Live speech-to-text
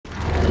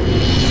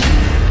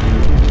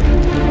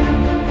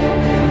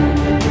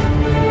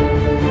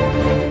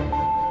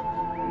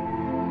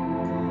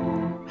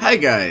Hi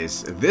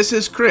guys, this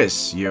is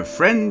Chris, your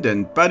friend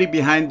and buddy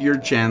behind your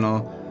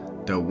channel,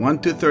 the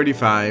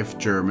 1-35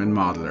 German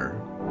modeler.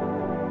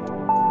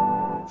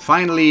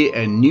 Finally,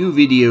 a new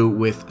video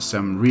with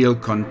some real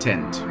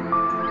content.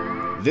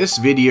 This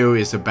video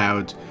is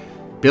about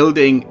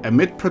building a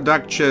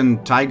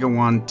mid-production Tiger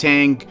I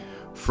tank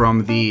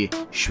from the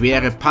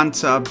Schwere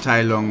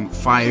Panzerabteilung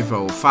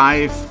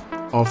 505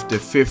 of the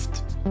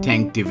 5th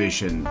Tank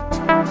Division.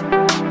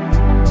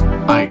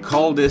 I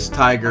call this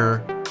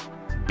Tiger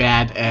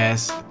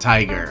Badass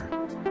Tiger,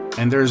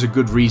 and there's a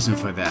good reason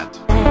for that.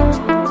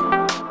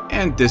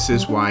 And this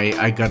is why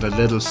I got a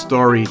little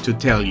story to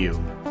tell you.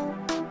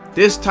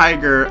 This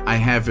Tiger I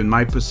have in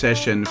my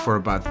possession for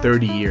about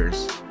 30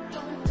 years,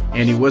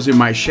 and it was in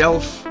my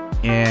shelf,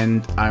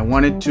 and I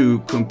wanted to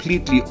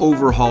completely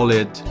overhaul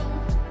it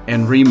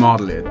and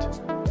remodel it,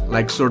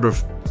 like sort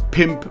of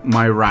pimp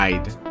my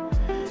ride.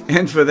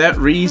 And for that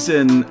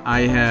reason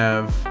I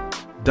have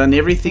done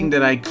everything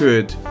that I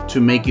could to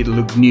make it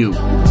look new.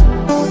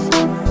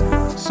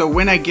 So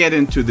when I get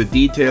into the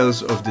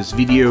details of this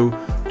video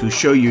to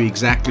show you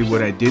exactly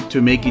what I did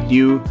to make it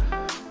new,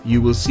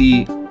 you will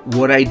see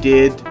what I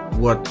did,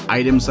 what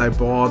items I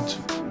bought,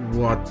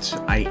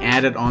 what I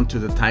added onto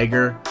the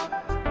Tiger.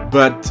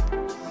 But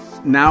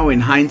now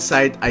in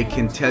hindsight, I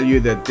can tell you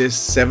that this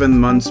 7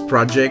 months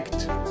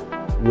project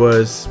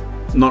was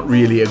not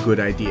really a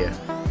good idea.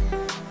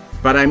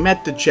 But I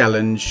met the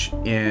challenge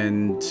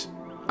and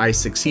I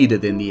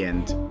succeeded in the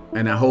end.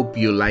 And I hope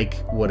you like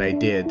what I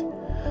did.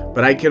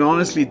 But I can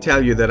honestly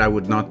tell you that I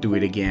would not do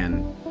it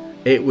again.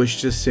 It was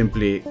just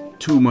simply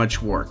too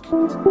much work.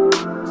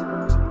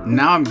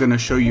 Now I'm gonna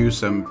show you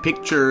some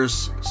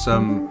pictures,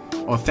 some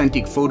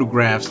authentic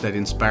photographs that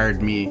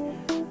inspired me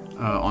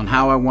on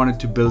how I wanted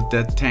to build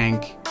that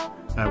tank,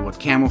 what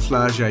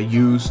camouflage I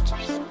used.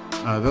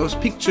 Those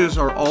pictures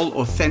are all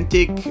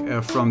authentic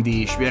from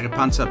the Schwere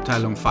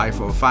Panzerabteilung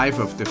 505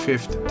 of the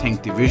 5th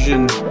Tank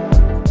Division.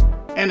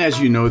 And as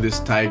you know, this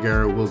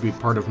Tiger will be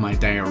part of my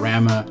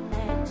diorama,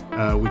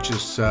 which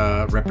is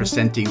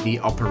representing the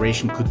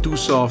Operation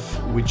Kutuzov,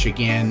 which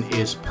again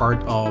is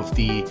part of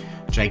the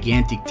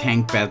gigantic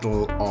tank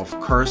battle of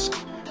Kursk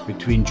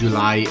between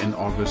July and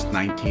August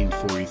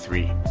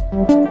 1943.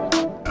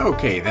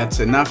 Okay, that's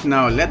enough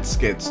now. Let's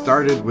get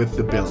started with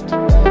the build.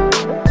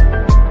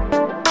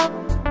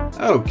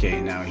 Okay,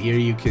 now here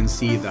you can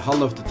see the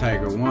hull of the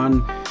Tiger I.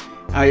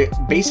 I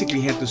basically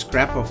had to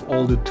scrap off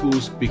all the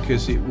tools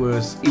because it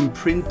was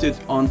imprinted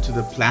onto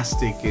the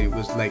plastic. It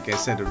was, like I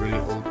said, a really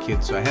old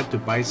kit, so I had to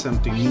buy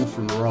something new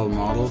from Royal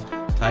Model,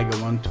 Tiger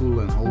I tool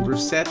and holder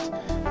set.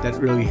 That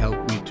really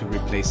helped me to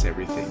replace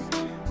everything.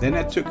 Then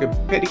I took a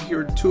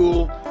pedicure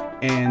tool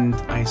and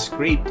I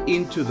scraped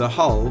into the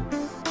hull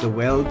the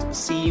weld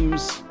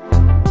seams.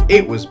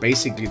 It was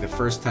basically the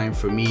first time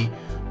for me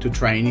to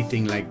try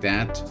anything like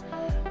that.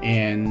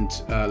 And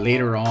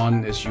later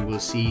on, as you will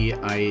see,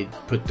 I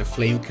put the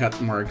flame cut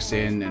marks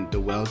in and the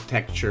weld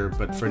texture,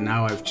 but for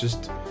now I've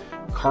just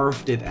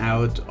carved it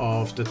out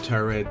of the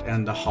turret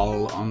and the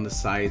hull on the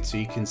side, so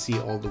you can see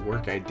all the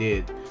work I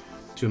did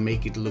to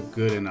make it look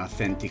good and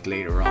authentic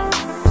later on.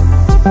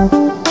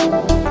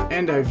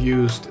 And I've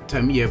used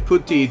Tamiya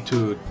putty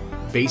to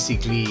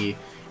basically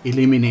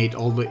eliminate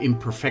all the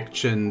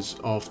imperfections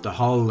of the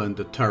hull and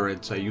the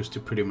turrets. I used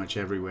it pretty much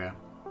everywhere.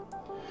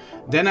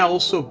 Then I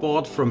also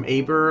bought from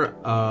Aber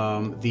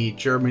the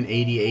German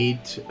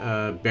 88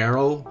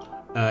 barrel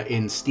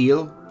in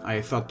steel.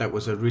 I thought that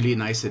was a really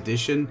nice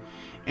addition.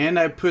 And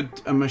I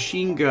put a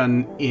machine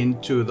gun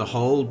into the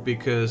hull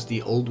because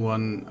the old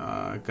one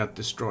got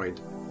destroyed.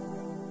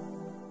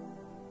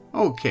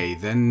 Okay,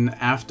 then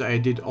after I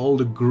did all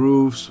the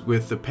grooves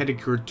with the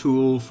pedicure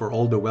tool for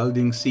all the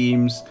welding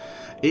seams,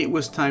 it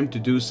was time to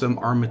do some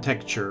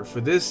architecture.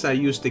 For this I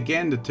used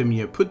again the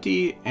Tamiya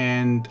putty,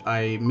 and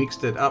I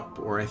mixed it up,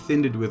 or I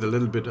thinned it with a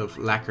little bit of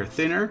lacquer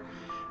thinner.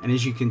 And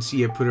as you can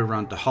see, I put it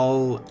around the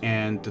hull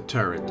and the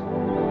turret.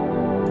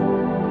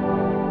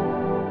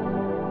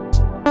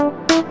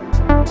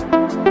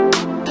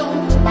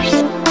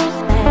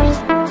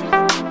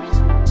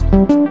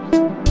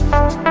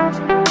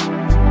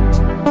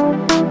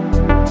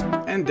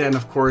 And then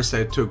of course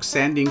I took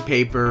sanding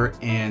paper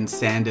and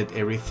sanded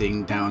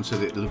everything down so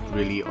that it looked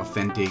really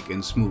authentic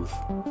and smooth.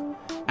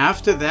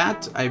 After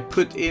that I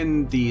put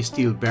in the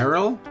steel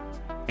barrel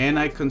and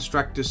I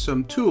constructed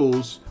some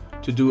tools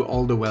to do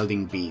all the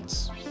welding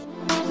beads.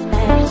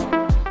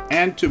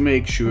 And to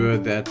make sure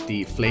that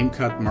the flame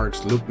cut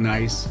marks look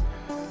nice,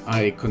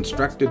 I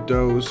constructed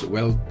those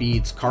weld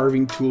beads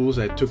carving tools.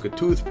 I took a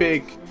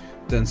toothpick,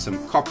 then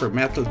some copper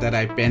metal that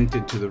I bent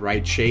into the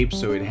right shape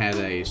so it had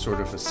a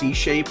sort of a C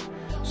shape,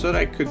 so that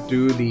I could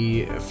do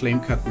the flame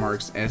cut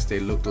marks as they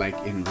look like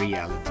in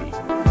reality.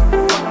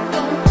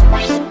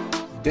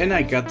 Then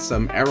I got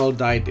some aryl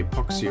dyed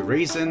epoxy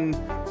resin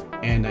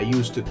and I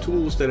used the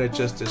tools that I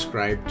just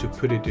described to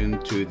put it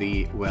into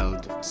the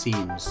weld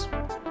seams.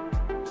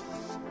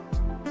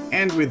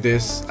 And with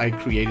this I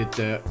created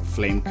the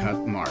flame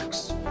cut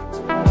marks.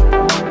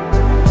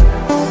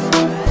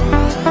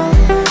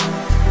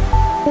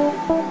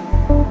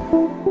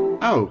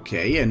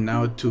 Okay, and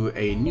now to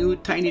a new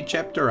tiny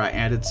chapter. I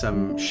added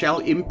some shell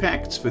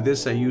impacts. For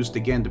this I used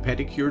again the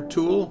pedicure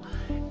tool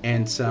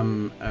and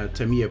some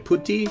Tamiya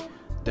putty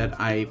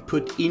that I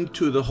put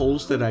into the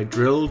holes that I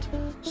drilled,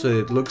 so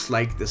it looks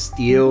like the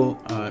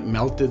steel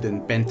melted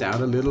and bent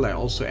out a little. I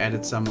also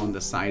added some on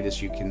the side,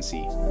 as you can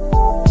see.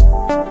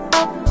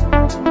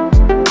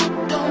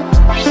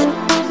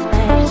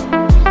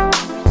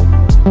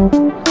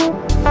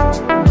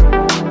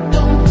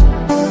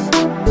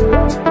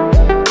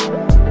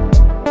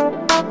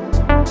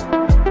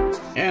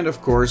 And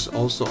of course,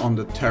 also on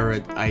the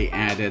turret I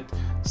added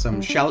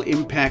some shell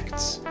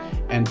impacts.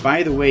 And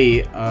by the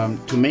way,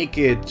 to make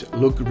it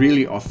look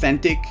really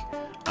authentic,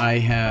 I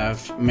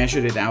have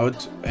measured it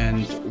out,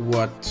 and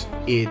what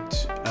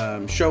it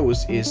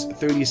shows is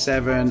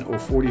 37 or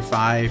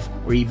 45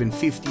 or even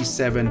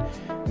 57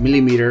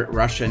 millimeter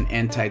Russian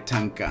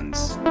anti-tank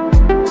guns.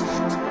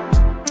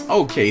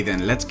 Okay,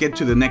 then let's get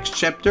to the next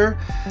chapter.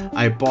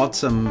 I bought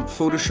some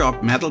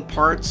Photoshop metal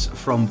parts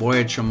from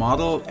Voyager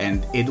Model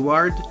and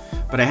Eduard,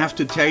 but I have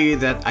to tell you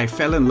that I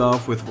fell in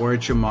love with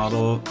Voyager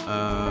Model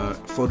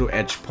photo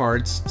etch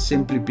parts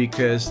simply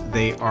because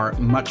they are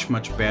much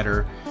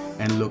better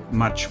and look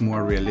much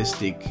more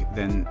realistic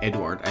than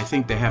Eduard. I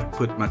think they have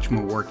put much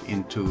more work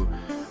into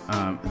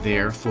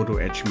their photo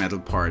etch metal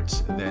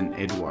parts than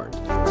Eduard.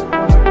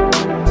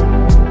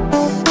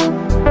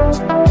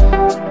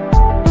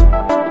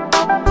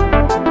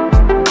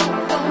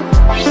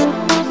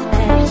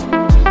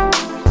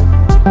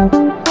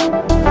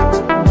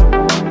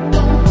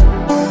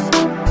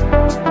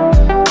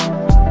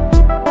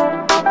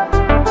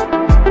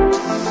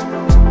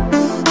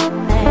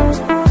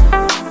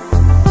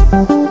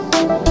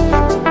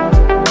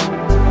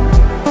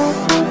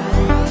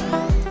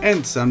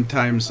 And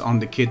sometimes on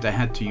the kit I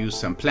had to use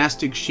some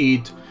plastic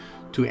sheet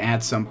to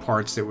add some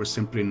parts that were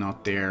simply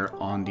not there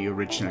on the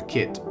original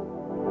kit.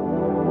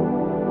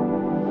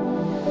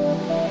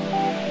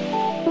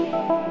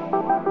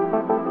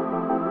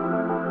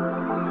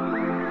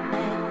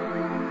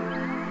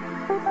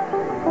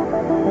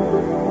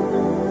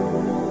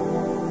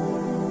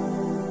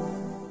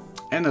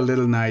 And a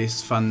little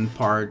nice fun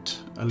part,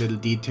 a little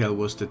detail,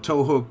 was the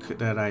tow hook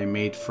that I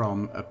made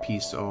from a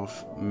piece of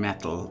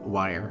metal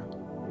wire.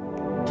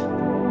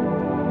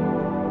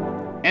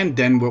 And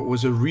then what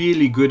was a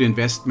really good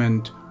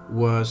investment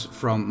was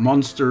from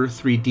Monster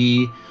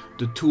 3D,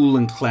 the tool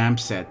and clamp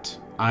set.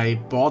 I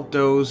bought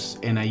those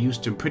and I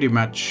used them pretty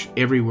much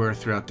everywhere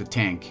throughout the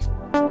tank.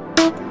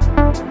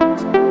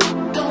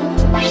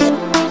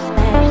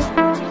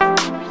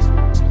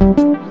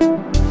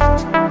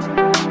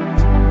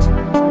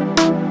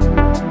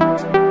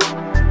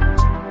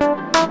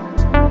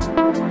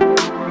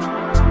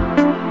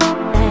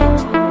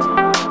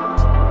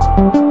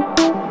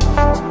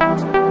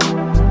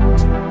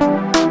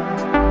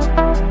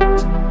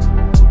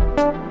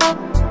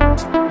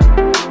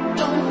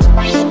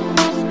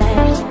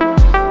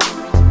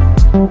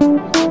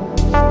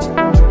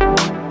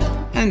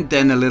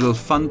 Then a little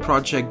fun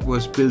project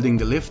was building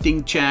the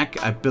lifting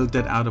jack. I built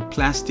that out of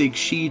plastic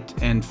sheet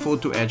and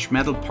photo etch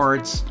metal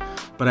parts,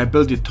 but I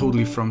built it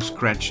totally from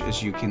scratch,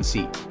 as you can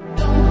see.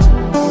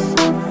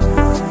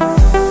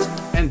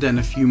 And then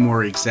a few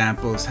more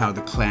examples how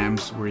the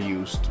clamps were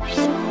used.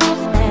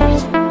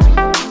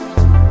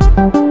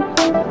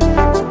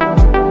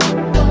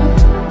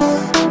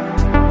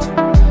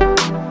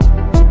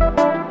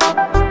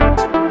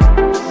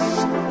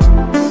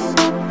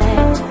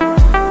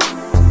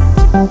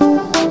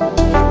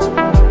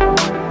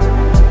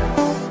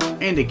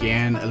 And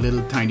again, a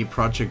little tiny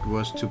project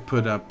was to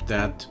put up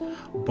that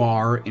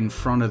bar in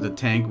front of the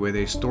tank where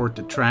they stored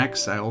the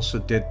tracks. I also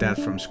did that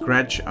from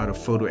scratch out of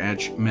photo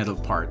etch metal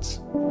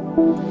parts.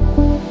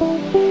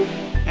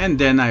 And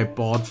then I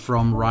bought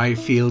from Rye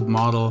Field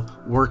Model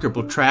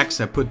workable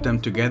tracks. I put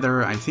them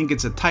together. I think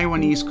it's a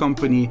Taiwanese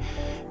company.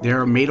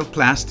 They're made of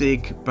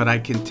plastic, but I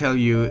can tell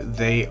you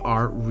they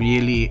are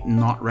really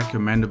not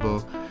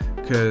recommendable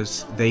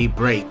because they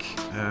break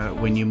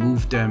when you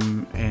move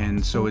them,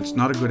 and so it's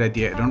not a good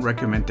idea. I don't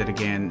recommend that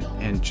again,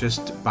 and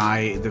just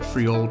buy the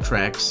Friol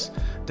tracks,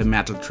 the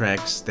metal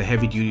tracks, the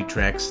heavy duty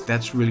tracks.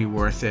 That's really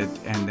worth it,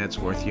 and that's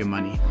worth your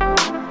money.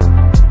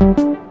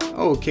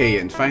 Okay,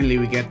 and finally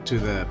we get to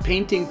the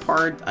painting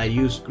part. I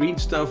used Green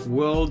Stuff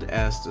World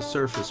as the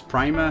surface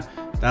primer.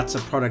 That's a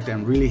product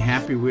I'm really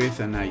happy with,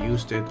 and I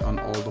used it on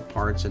all the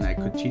parts, and I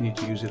continue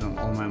to use it on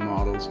all my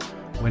models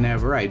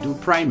whenever I do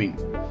priming.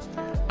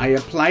 I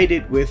applied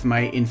it with my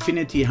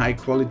Infinity high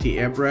quality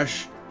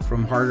airbrush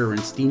from Harder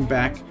and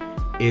Steenbeck.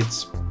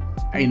 It's,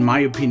 in my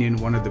opinion,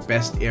 one of the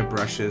best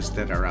airbrushes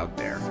that are out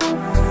there.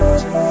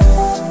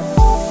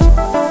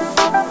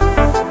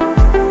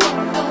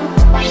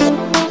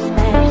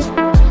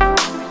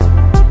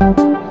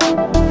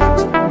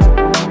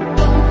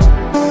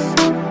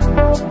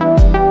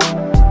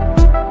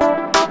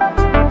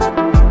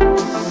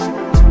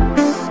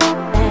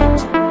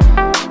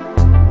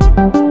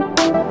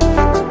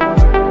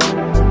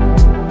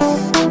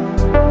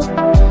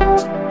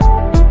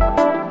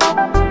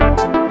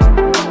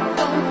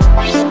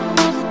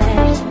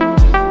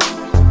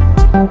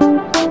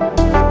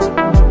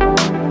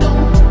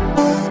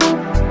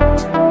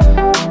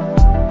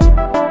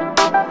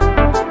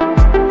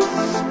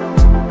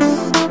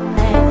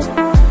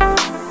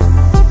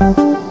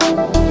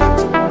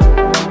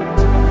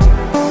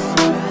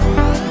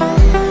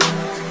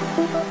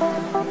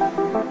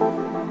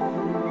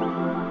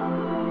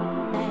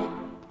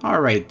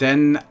 Alright,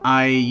 then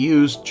I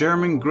used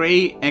German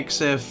Grey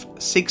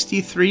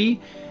XF63,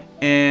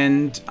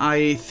 and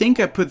I think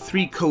I put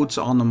 3 coats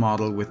on the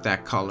model with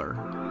that color.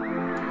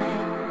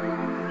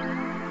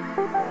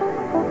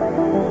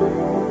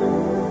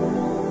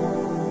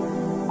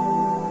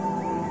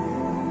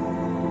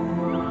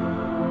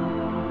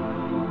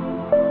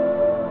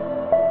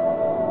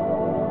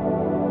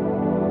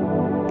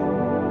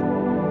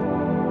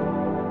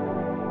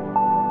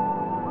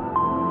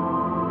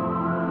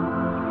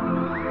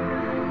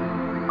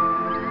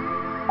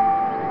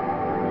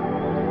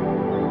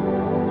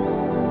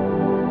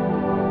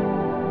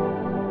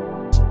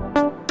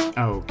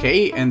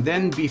 Okay, and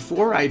then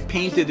before I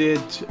painted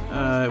it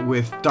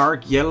with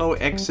dark yellow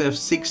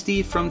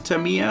XF60 from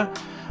Tamiya,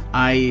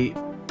 I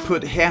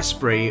put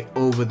hairspray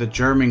over the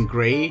German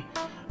Grey.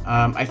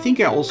 I think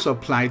I also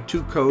applied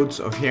 2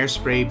 coats of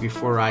hairspray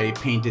before I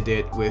painted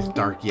it with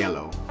dark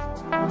yellow.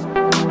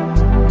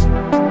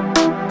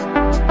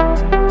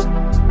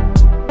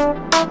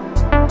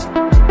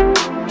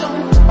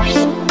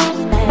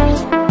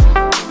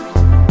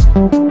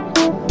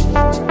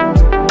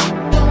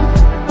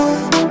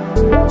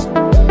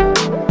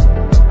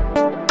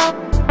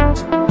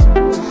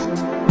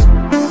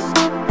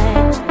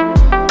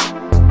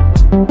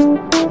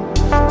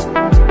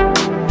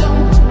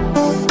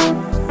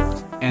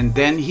 And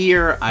then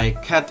here I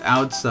cut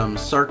out some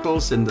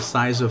circles in the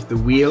size of the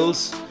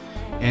wheels,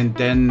 and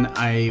then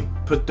I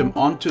put them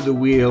onto the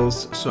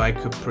wheels so I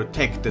could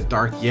protect the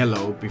dark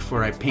yellow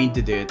before I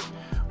painted it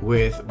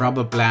with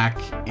rubber black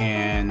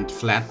and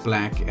flat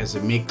black as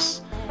a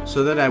mix,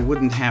 so that I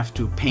wouldn't have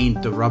to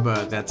paint the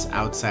rubber that's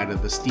outside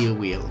of the steel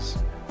wheels.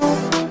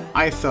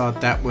 I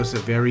thought that was a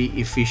very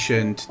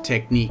efficient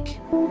technique.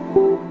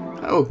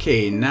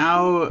 Okay,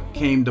 now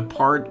came the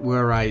part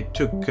where I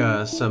took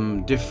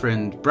some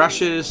different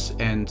brushes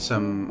and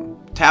some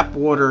tap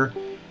water,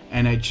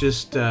 and I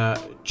just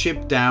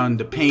chipped down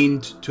the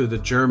paint to the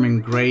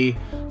German Grey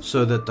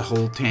so that the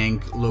whole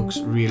tank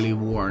looks really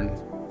worn.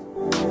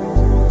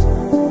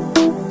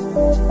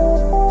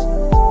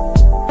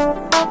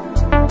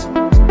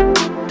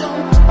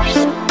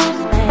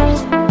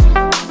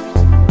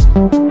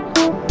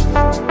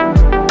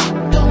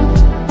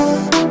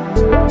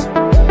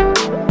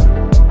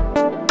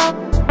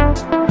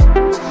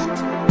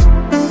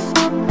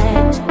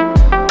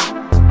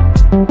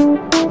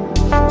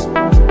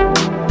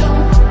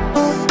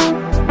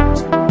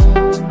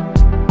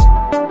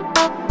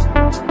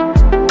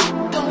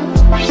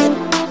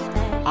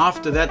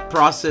 After that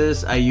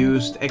process, I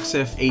used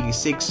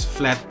XF86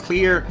 flat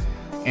clear,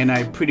 and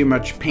I pretty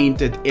much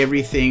painted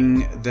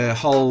everything, the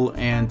hull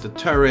and the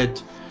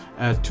turret,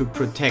 to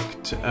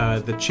protect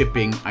the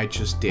chipping I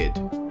just did.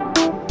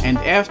 And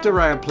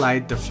after I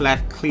applied the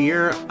flat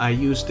clear, I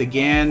used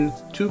again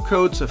 2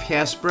 coats of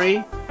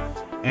hairspray,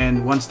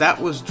 and once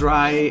that was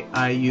dry,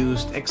 I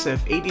used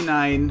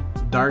XF89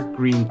 dark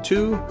green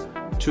 2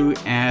 to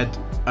add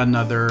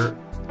another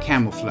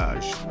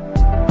camouflage.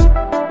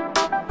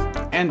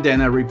 And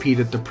then I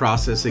repeated the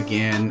process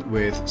again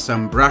with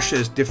some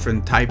brushes,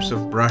 different types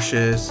of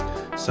brushes,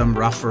 some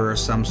rougher,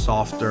 some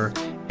softer,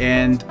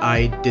 and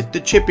I did the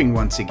chipping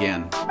once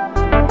again.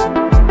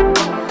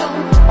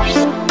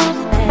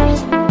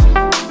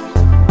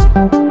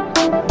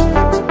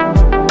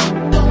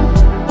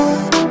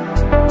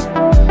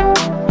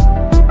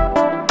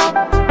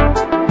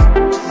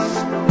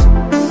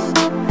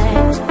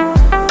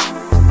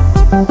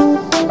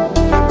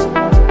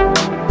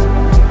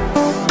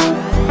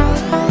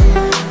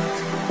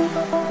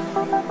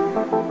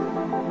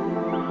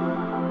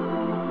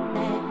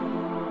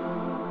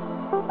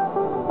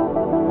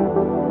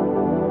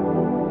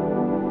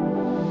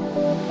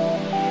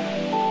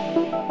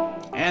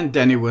 And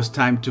then it was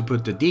time to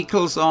put the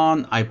decals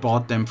on. I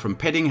bought them from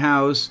Petting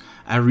House.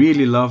 I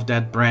really love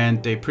that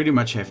brand. They pretty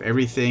much have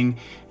everything.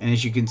 And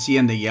as you can see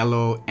on the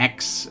yellow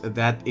X,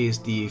 that is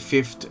the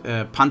 5th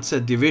Panzer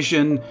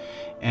Division.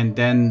 And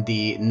then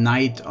the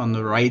Knight on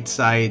the right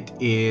side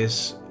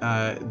is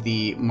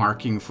the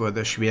marking for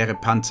the Schwere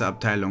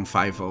Panzerabteilung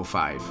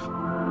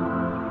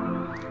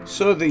 505.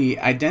 So the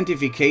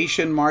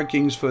identification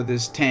markings for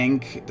this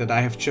tank that I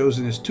have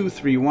chosen is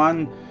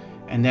 231.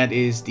 And that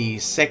is the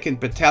 2nd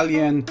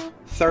Battalion,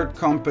 3rd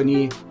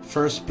Company,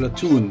 1st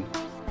Platoon,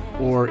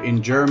 or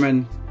in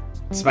German,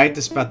 2.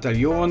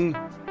 Bataillon,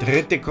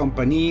 3.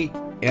 Kompanie,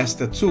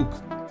 1. Zug.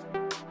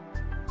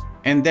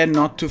 And then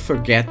not to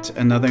forget,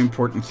 another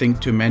important thing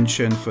to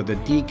mention for the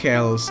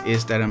decals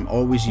is that I'm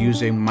always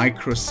using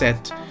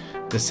Microset,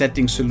 the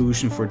setting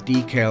solution for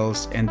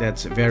decals, and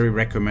that's very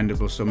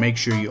recommendable, so make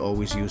sure you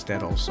always use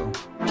that also.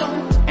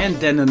 And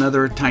then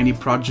another tiny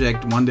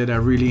project, one that I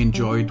really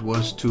enjoyed,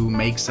 was to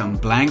make some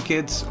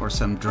blankets or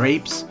some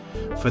drapes.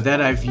 For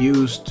that I've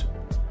used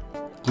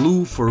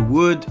glue for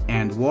wood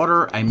and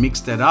water. I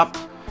mixed that up.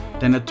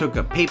 Then I took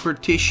a paper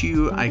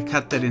tissue, I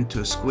cut that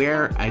into a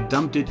square, I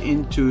dumped it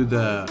into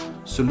the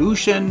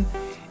solution,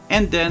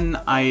 And then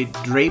I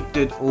draped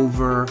it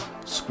over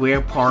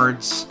square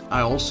parts. I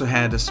also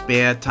had a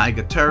spare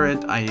Tiger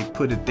turret. I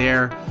put it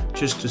there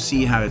just to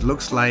see how it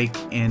looks like,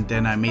 and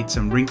then I made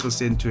some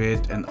wrinkles into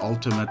it, and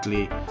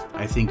ultimately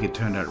I think it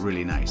turned out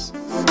really nice.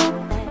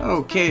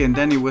 Okay, and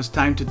then it was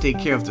time to take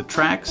care of the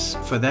tracks.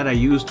 For that I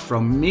used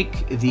from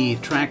MIG the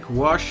track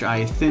wash.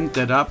 I thinned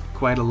that up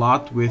quite a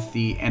lot with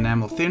the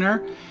enamel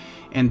thinner,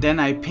 and then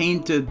I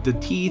painted the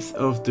teeth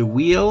of the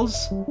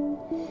wheels,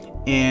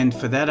 and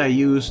for that I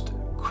used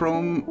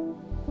chrome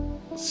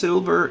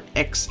silver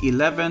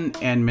X11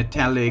 and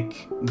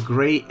metallic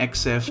gray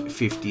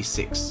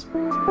XF56.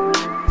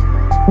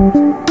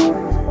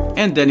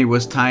 And then it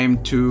was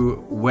time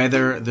to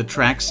weather the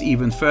tracks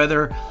even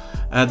further.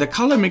 The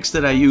color mix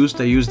that I used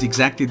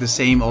exactly the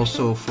same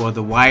also for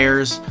the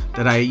wires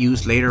that I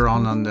used later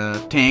on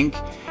the tank.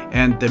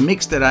 And the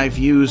mix that I've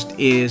used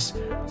is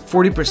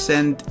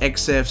 40%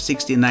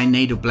 XF69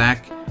 NATO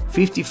Black,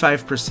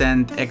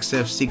 55%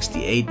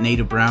 XF68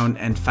 NATO Brown,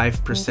 and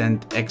 5%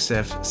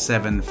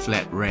 XF7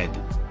 Flat Red.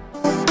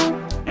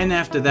 And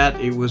after that,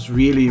 it was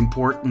really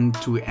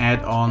important to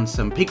add on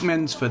some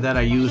pigments. For that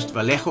I used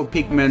Vallejo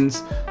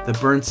pigments, the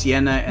burnt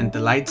sienna and the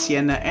light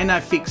sienna, and I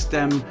fixed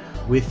them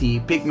with the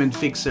pigment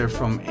fixer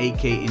from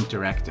AK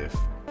Interactive.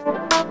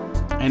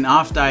 And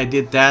after I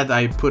did that,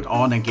 I put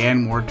on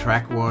again more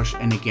track wash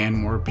and again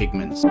more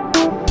pigments.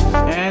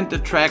 And the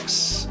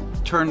tracks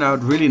turned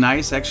out really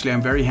nice. Actually,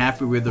 I'm very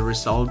happy with the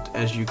result,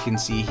 as you can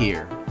see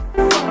here.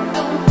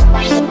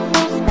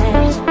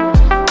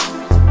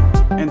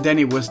 And then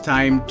it was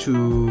time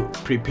to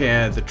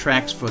prepare the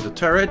tracks for the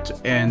turret,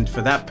 and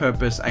for that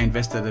purpose I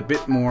invested a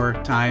bit more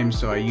time.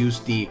 So I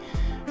used the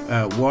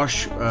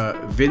wash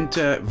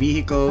Winter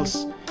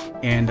vehicles,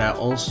 and I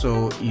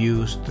also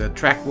used the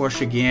track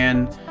wash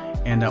again,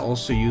 and I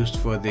also used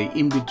for the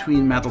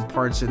in-between metal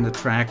parts in the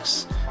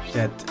tracks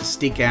that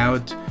stick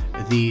out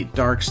the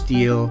dark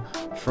steel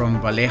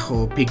from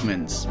Vallejo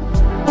pigments.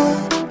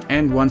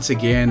 And once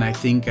again, I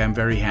think I'm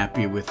very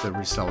happy with the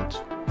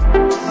result.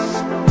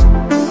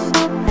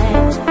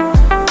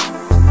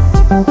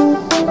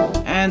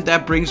 And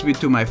that brings me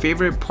to my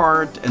favorite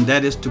part, and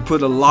that is to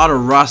put a lot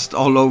of rust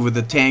all over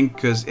the tank,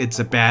 because it's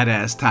a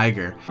badass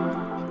Tiger.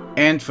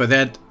 And for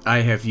that I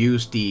have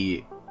used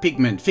the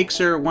pigment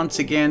fixer once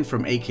again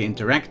from AK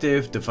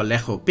Interactive, the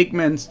Vallejo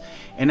pigments,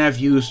 and I've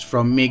used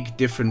from MIG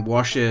different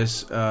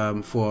washes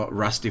for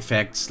rust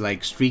effects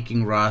like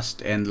streaking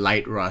rust and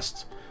light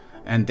rust,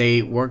 and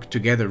they work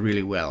together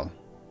really well.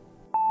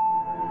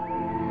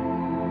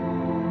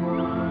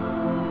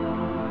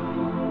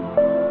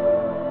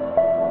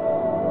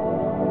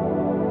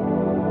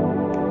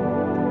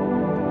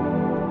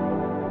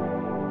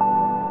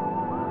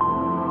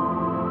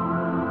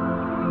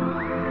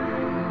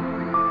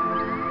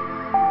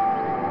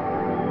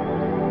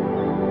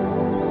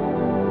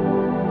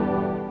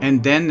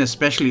 And then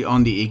especially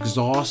on the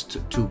exhaust,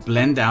 to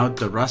blend out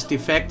the rust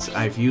effects,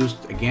 I've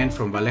used again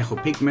from Vallejo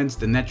pigments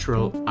the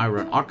natural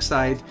iron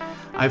oxide.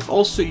 I've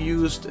also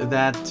used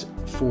that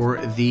for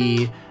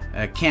the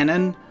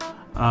cannon,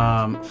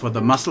 for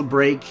the muzzle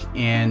brake,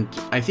 and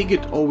I think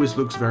it always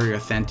looks very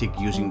authentic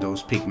using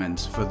those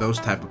pigments for those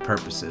type of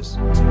purposes.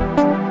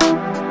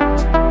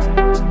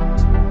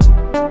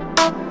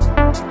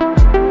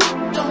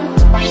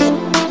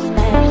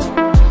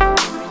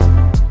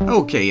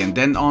 Okay, and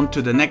then on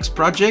to the next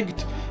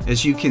project.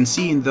 As you can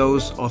see in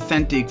those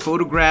authentic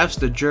photographs,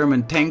 the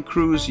German tank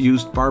crews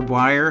used barbed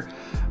wire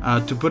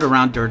to put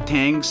around their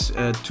tanks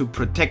to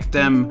protect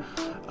them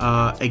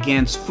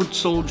against foot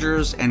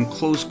soldiers and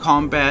close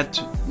combat,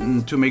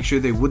 to make sure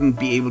they wouldn't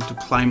be able to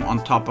climb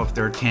on top of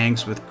their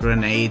tanks with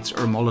grenades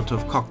or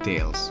Molotov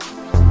cocktails.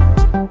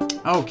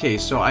 Okay,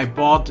 so I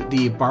bought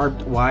the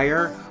barbed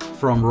wire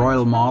from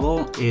Royal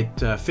Model. It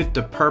fit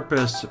the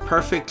purpose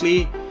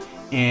perfectly,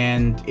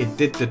 and it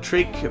did the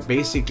trick.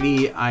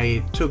 Basically,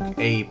 I took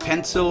a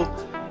pencil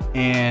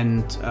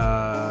and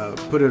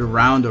put it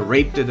around, or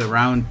wrapped it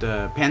around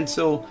the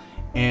pencil,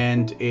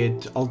 and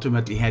it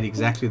ultimately had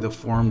exactly the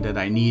form that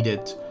I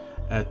needed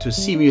to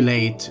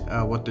simulate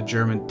what the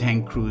German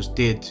tank crews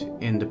did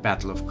in the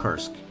Battle of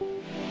Kursk.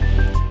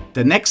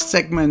 The next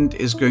segment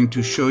is going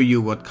to show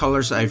you what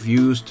colors I've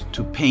used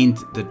to paint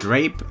the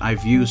drape.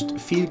 I've used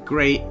Field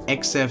Gray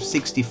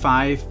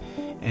XF65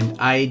 and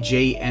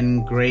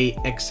IJN Gray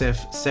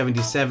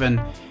XF77,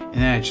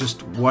 and I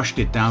just washed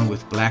it down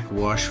with black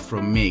wash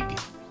from MIG.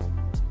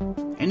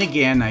 And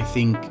again, I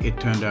think it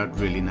turned out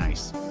really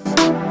nice.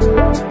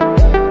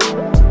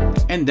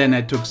 And then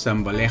I took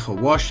some Vallejo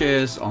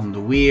washes on the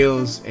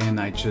wheels,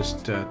 and I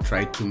just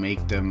tried to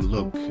make them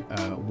look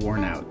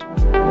worn out.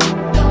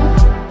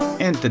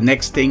 And the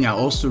next thing I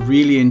also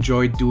really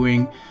enjoyed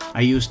doing,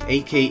 I used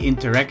AK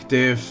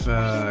Interactive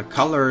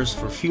colors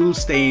for fuel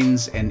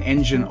stains and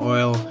engine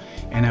oil,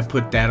 and I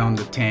put that on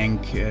the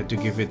tank to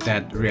give it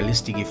that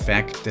realistic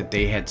effect that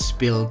they had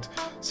spilled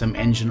some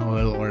engine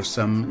oil or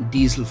some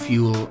diesel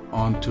fuel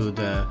onto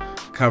the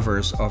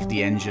covers of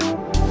the engine.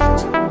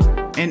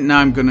 And now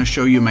I'm gonna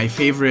show you my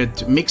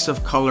favorite mix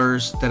of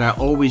colors that I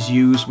always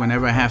use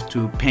whenever I have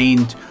to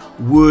paint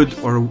wood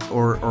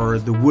or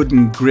the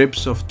wooden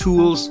grips of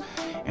tools.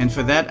 And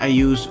for that I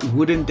use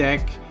Wooden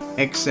Deck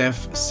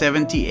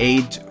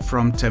XF78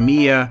 from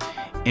Tamiya,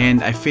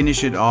 and I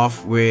finish it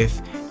off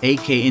with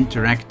AK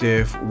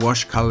Interactive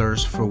wash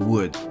colors for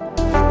wood.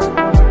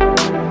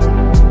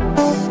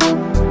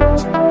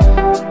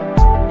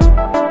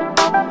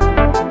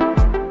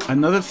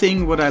 Another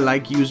thing what I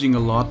like using a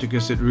lot,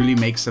 because it really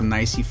makes some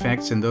nice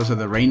effects, and those are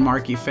the rain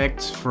mark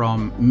effects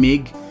from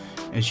MIG,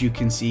 as you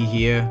can see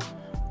here,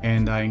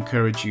 and I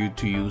encourage you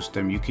to use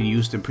them. You can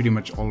use them pretty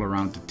much all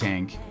around the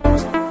tank.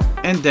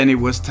 And then it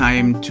was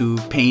time to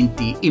paint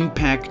the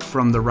impact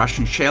from the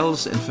Russian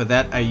shells, and for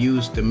that I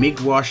used the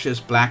MIG washes,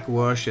 black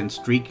wash and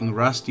streaking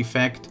rust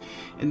effect,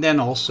 and then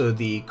also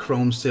the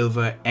chrome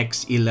silver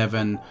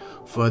X11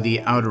 for the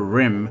outer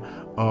rim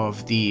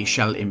of the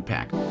shell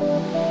impact.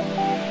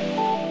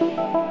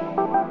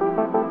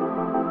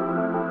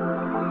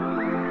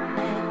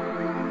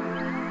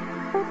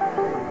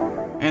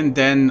 And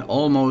then,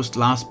 almost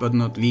last but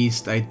not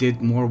least, I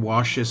did more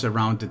washes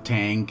around the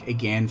tank,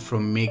 again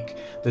from MIG,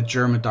 the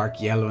German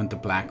dark yellow and the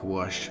black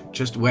wash.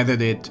 Just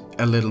weathered it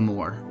a little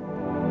more.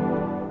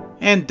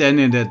 And then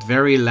in that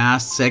very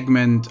last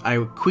segment, I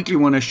quickly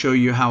want to show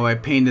you how I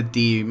painted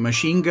the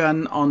machine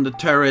gun on the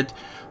turret.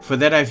 For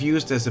that I've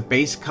used as a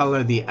base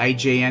color the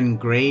IJN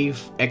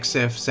Grave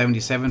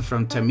XF77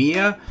 from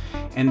Tamiya,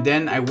 and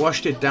then I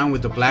washed it down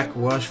with the black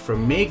wash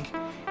from MIG.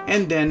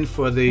 And then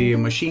for the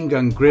machine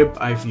gun grip,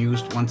 I've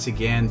used once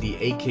again the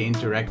AK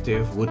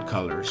Interactive wood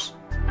colors.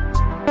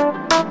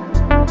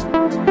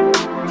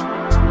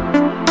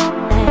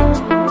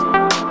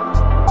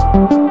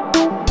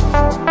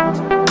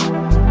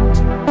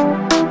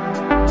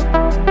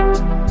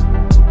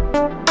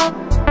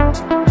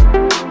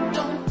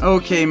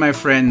 Okay, my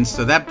friends,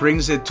 so that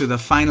brings it to the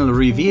final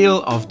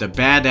reveal of the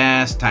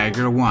badass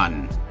Tiger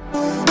 1.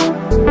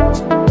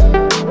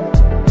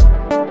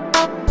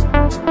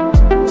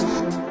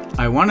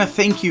 I want to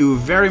thank you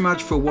very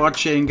much for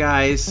watching,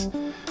 guys.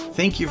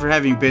 Thank you for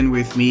having been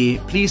with me.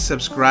 Please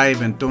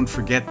subscribe and don't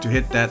forget to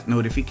hit that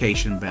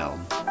notification bell.